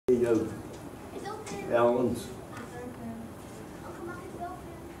of Alan's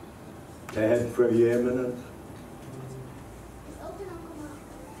to have preeminence.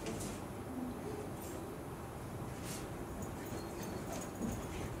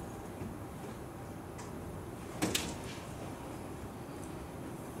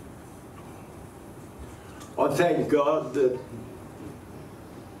 I thank God that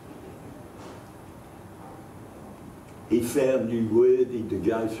He found you worthy to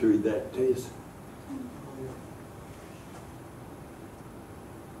go through that test.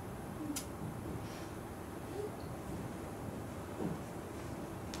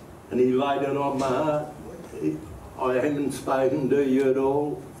 And He laid it on my heart. I haven't spoken to you at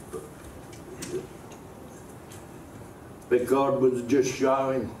all, but God was just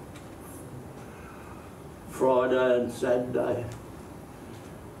showing Friday and Saturday.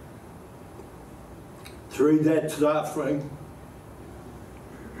 Through that suffering,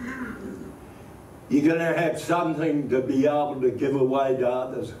 you're going to have something to be able to give away to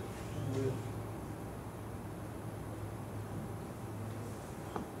others.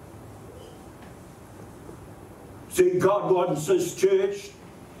 See, God wants this church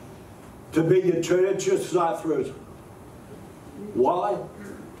to be a church of sufferers. Why?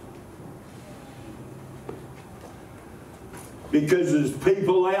 Because there's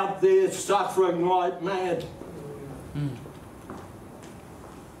people out there suffering like mad.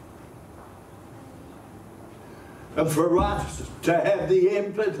 And for us to have the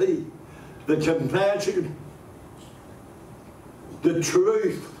empathy, the compassion, the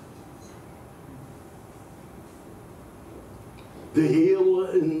truth, the heal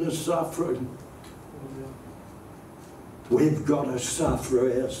in the suffering, we've got to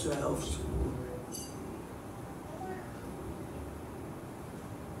suffer ourselves.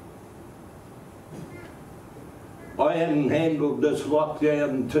 I hadn't handled this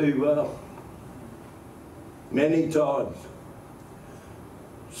lockdown too well. Many times.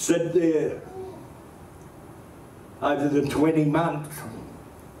 Sit there over the 20 months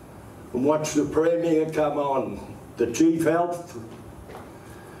and watch the Premier come on, the Chief Health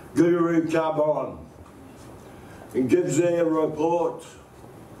Guru come on and gives their reports.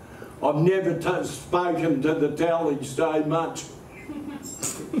 I've never spoken to the telly so much.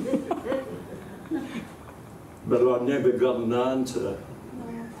 But I never got an answer.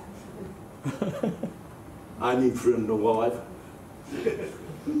 Only from the wife.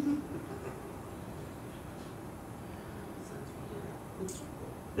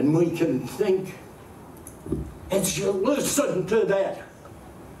 And we can think, as you listen to that,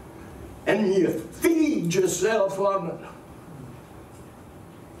 and you feed yourself on it,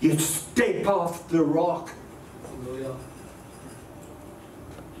 you step off the rock.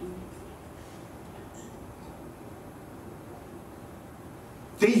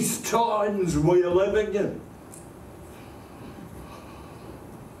 These times we're living in,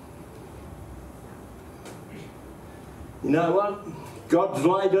 you know what? God's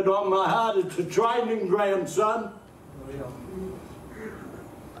laid it on my heart. It's a training ground, son.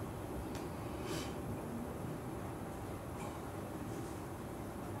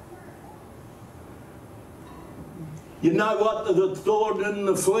 You know what the thorn in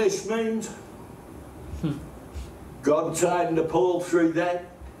the flesh means? God saying to Paul through that,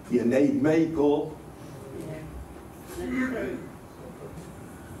 you need me, Paul.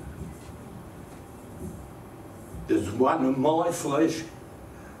 There's one in my flesh.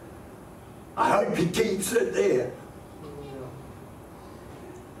 I hope he keeps it there.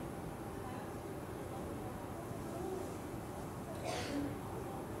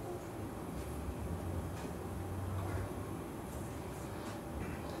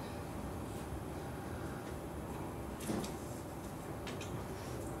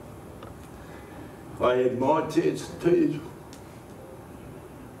 I had my test too.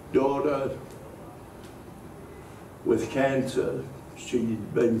 Daughter with cancer.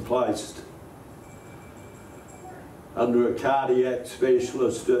 She'd been placed under a cardiac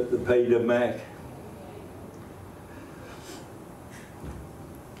specialist at the Peter Mac.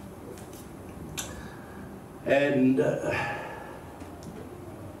 And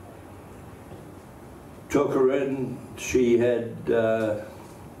took her in. She had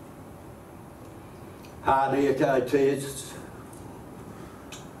heart echo tests,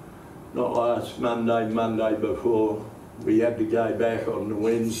 not last Monday, Monday before. We had to go back on the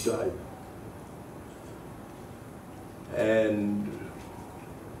Wednesday. And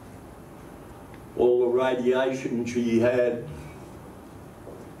all the radiation she had,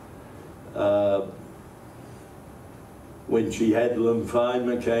 when she had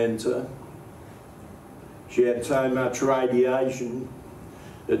lymphoma cancer, she had so much radiation,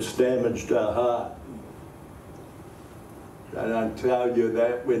 It's damaged her heart. They don't tell you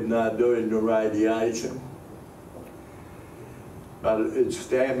that when they're doing the radiation. But it's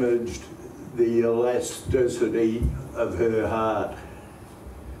damaged the elasticity of her heart.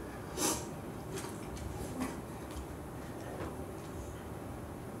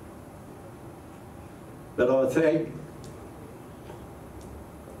 But I think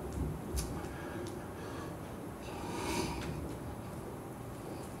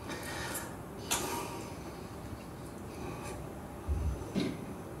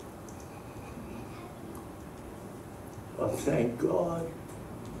thank God.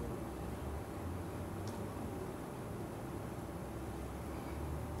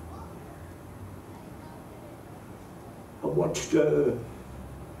 I watched her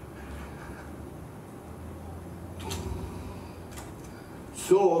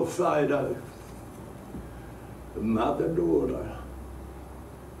saw a photo of mother-daughter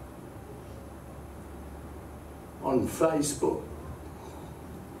on Facebook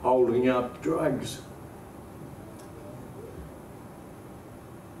holding up drugs.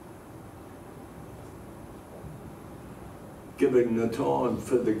 Giving the time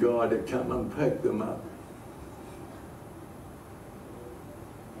for the guy to come and pick them up.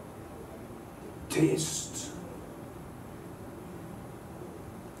 Tests.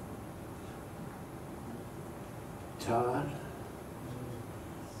 It's hard.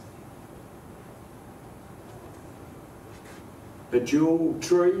 But you're all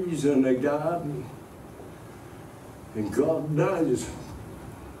trees in a garden, and God knows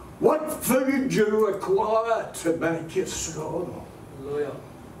what food you require to make you strong. Hallelujah.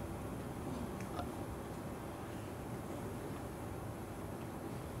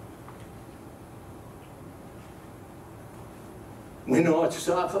 When I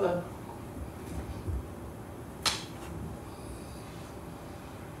suffer,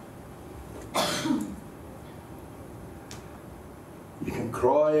 you can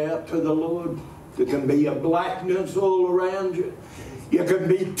cry out to the Lord. There can be a blackness all around you. You can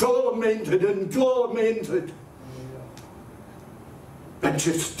be tormented and tormented. But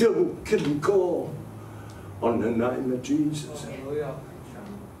you still can call on the name of Jesus. Hallelujah.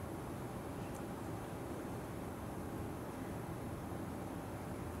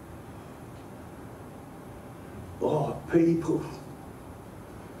 Oh, people,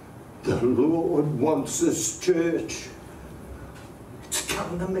 the Lord wants this church. It's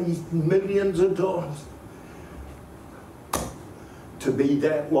come to me millions of times to be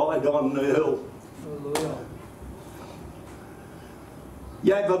that light on the hill. Hallelujah.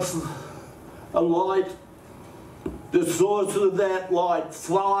 You have a light, the source of that light,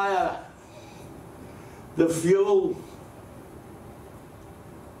 fire, the fuel.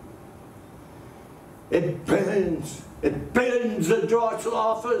 It burns the dry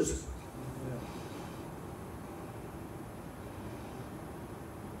surface.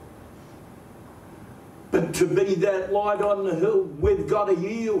 But to be that light on the hill, we've got to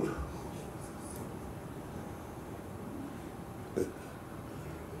yield.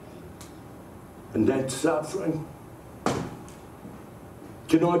 And that's suffering.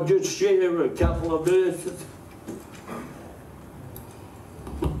 Can I just share a couple of verses?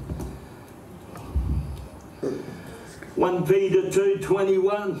 (1 Peter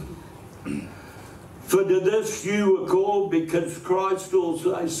 2:21). For to this you were called, because Christ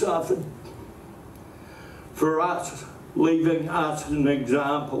also suffered for us, leaving us an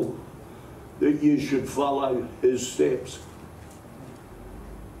example that you should follow his steps.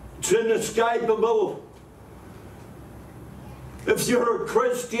 It's inescapable. If you're a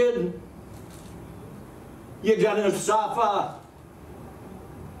Christian, you're going to suffer.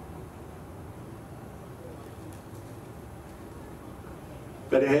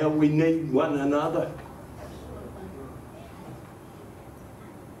 But how we need one another.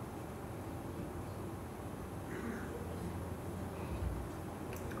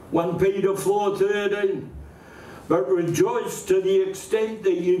 (1 Peter 4:13). But rejoice to the extent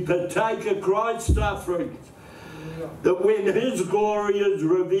that you partake of Christ's sufferings, that when his glory is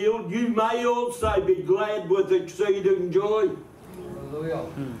revealed, you may also be glad with exceeding joy. Hallelujah.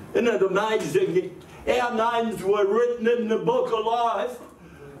 Isn't it amazing? Our names were written in the book of life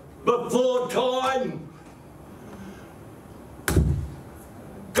before time.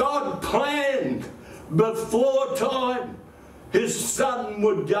 God planned before time his Son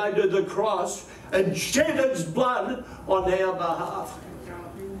would go to the cross and shed his blood on our behalf.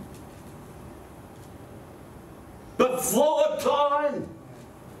 Before time.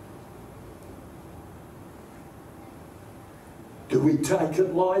 Do we take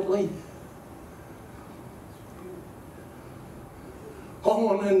it lightly? I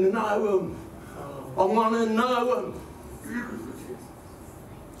want to know Him. I want to know Him.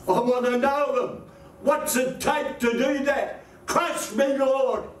 I want to know Him. What's it take to do that? Crush me,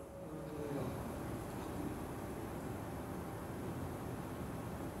 Lord.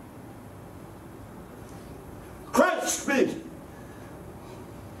 Crush me.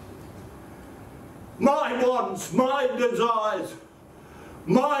 My wants, my desires,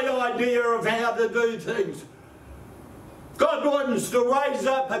 my idea of how to do things. God wants to raise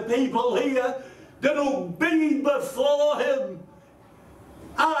up a people here that'll be before Him,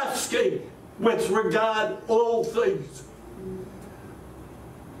 asking with regard all things.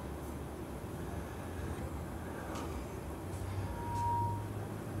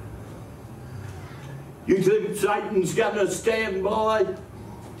 You think Satan's going to stand by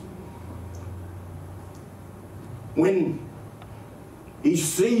when he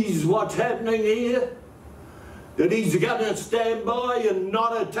sees what's happening here? That he's going to stand by and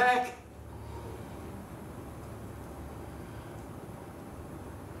not attack?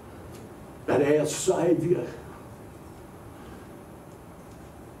 But our Saviour,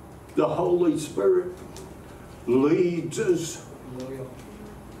 the Holy Spirit, leads us,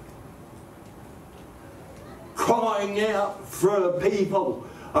 crying out for a people,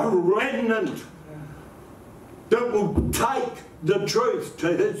 a remnant that will take the truth to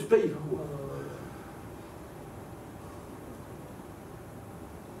His people.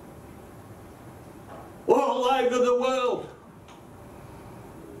 All over the world.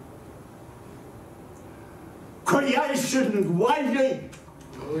 Creation waiting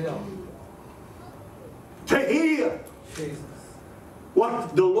to hear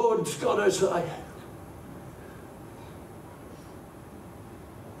what the Lord's got to say.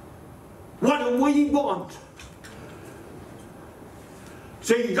 What do we want?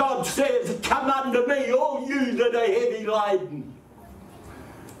 See, God says, come unto me, all you that are heavy laden.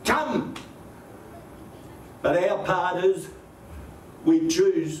 Come. But our part is, we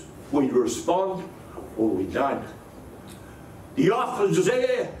choose, we respond, or we don't. The offer's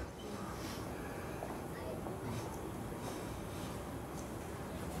there.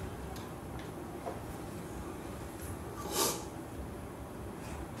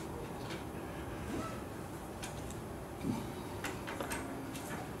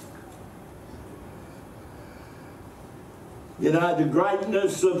 You know, the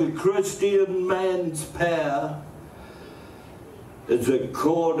greatness of a Christian man's power is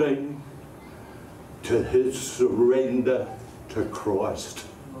according to his surrender to Christ.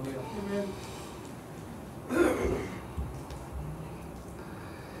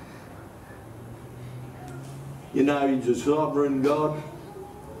 You know, He's a sovereign God.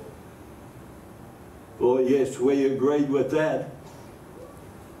 Oh yes, we agree with that.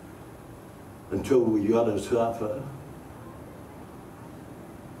 Until we got to suffer.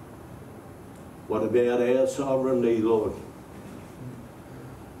 What about our sovereignty, Lord?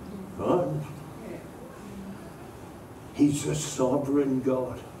 Right? He's a sovereign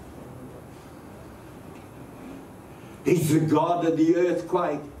God. He's the God of the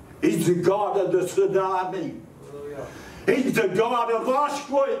earthquake. He's the God of the tsunami. He's the God of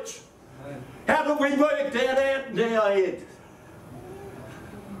Auschwitz. How do we work that out in our head?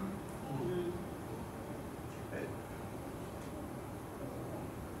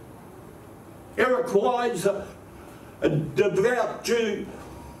 Eric Wise, a devout Jew,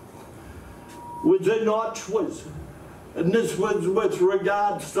 was in Auschwitz, and this was with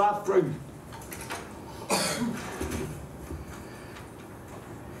regard to suffering.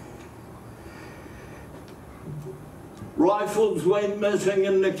 Rifles went missing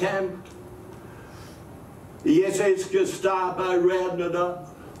in the camp. The SS Gestapo rounded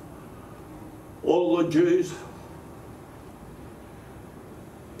up all the Jews.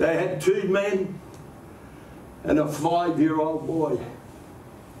 They had 2 men and a 5-year-old boy.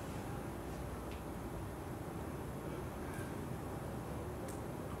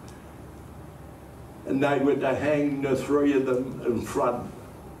 And they were to hang the 3 of them in front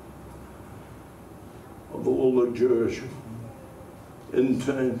of all the Jewish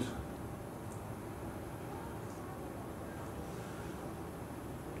interns.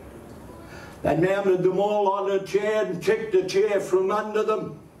 They mounted them all on a chair and kicked the chair from under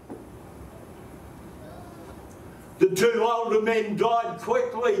them. The 2 older men died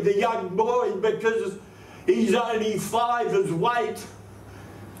quickly. The young boy, because he's only 5 his weight,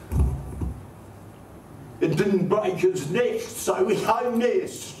 it didn't break his neck, so he hung there,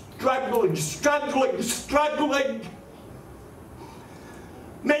 struggling.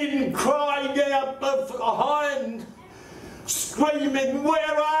 Men crying out behind, screaming,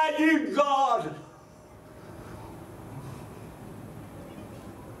 "Where are you, God?"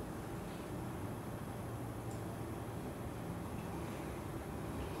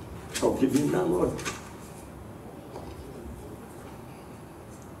 I'll give you another one.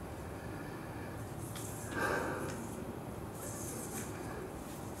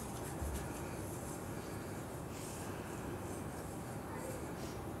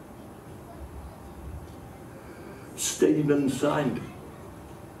 Stephen Saint.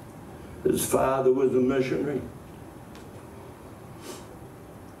 His father was a missionary.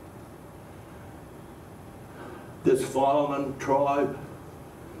 This violent tribe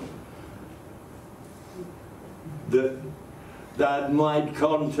that they'd made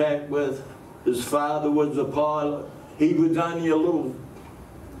contact with, his father was a pilot. He was only a little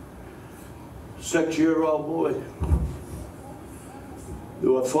 6-year-old boy.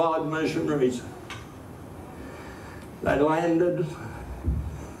 There were 5 missionaries. They landed.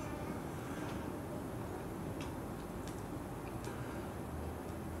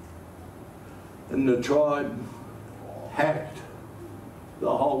 And the tribe hacked the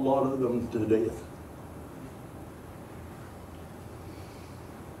whole lot of them to death.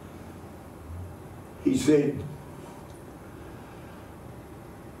 He said,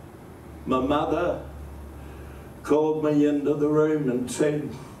 my mother called me into the room and said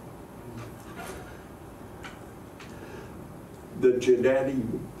that your daddy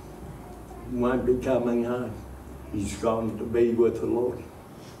won't be coming home. He's gone to be with the Lord.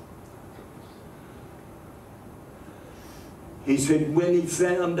 He said when he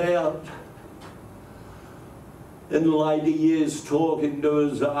found out in later years talking to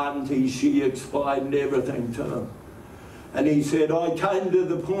his auntie, she explained everything to him. And he said, I came to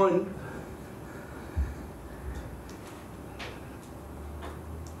the point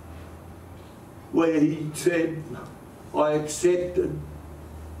where he said, I accepted.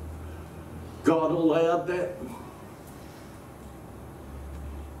 God allowed that.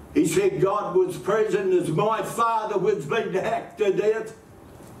 He said God was present as my father was being hacked to death.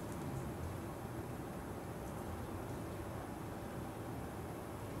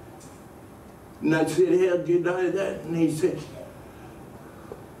 And I said, how do you know that? And he said,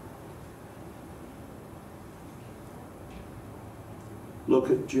 look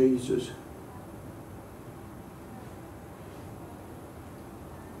at Jesus.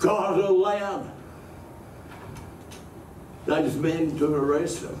 God allowed those men to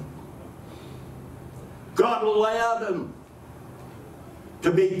arrest him. God allowed him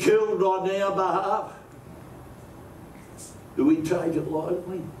to be killed on our behalf. Do we take it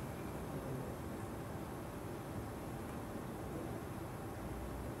lightly?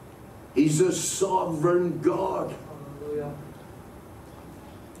 He's a sovereign God. Hallelujah.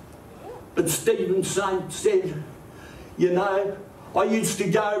 But Stephen Saint said, you know, I used to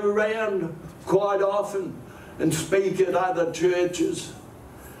go around quite often and speak at other churches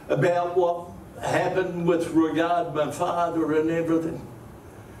about what happened with regard to my father and everything.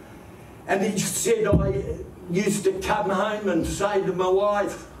 And he said, I used to come home and say to my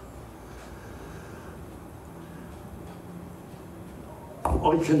wife,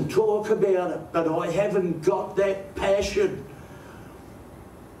 I can talk about it, but I haven't got that passion.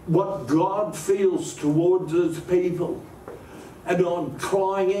 What God feels towards his people. And I'm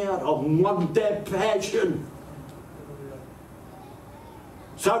crying out, I want that passion.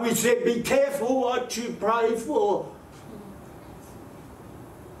 So he said, be careful what you pray for.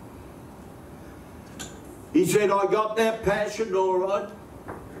 He said, I got that passion all right.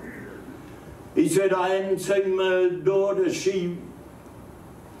 He said, I hadn't seen my daughter. She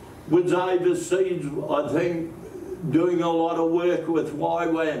was overseas, I think, doing a lot of work with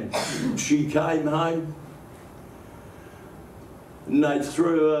YWAM. She came home and they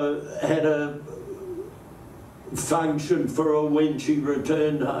had a function for her when she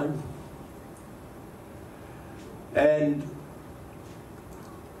returned home. And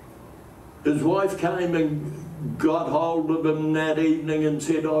his wife came and got hold of him that evening and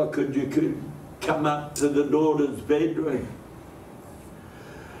said, oh, could you come up to the daughter's bedroom?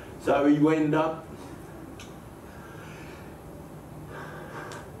 So he went up.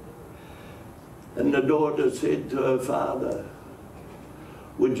 And the daughter said to her father,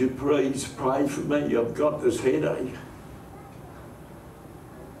 would you please pray for me? I've got this headache.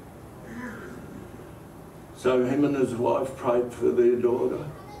 So him and his wife prayed for their daughter.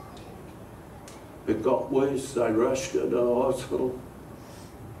 It got worse. They rushed her to the hospital.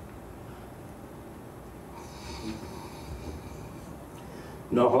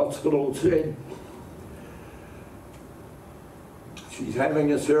 And the hospital said, she's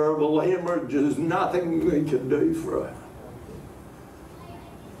having a cerebral hemorrhage. There's nothing we can do for her.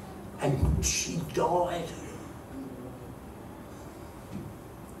 And she died.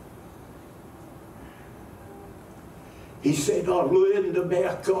 He said, I learned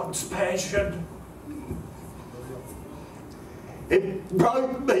about God's passion. It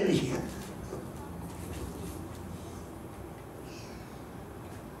broke me.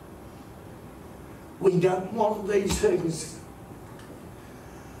 We don't want these things.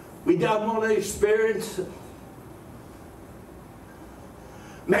 We don't want to experience it.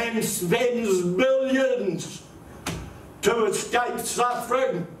 Man spends billions to escape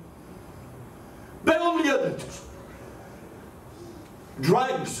suffering. Billions.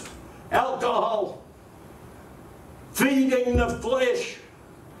 Drugs, alcohol, feeding the flesh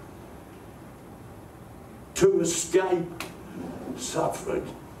to escape suffering.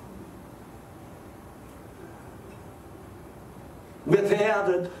 Without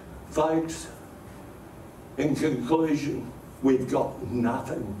it, folks, in conclusion, we've got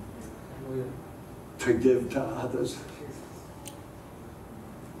nothing to give to others.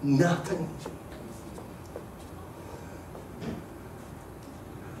 Nothing.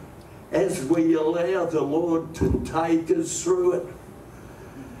 As we allow the Lord to take us through it,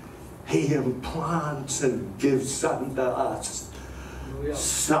 He implants and gives unto us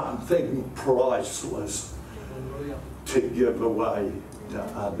something priceless to give away to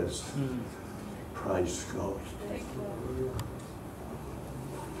others. Praise God.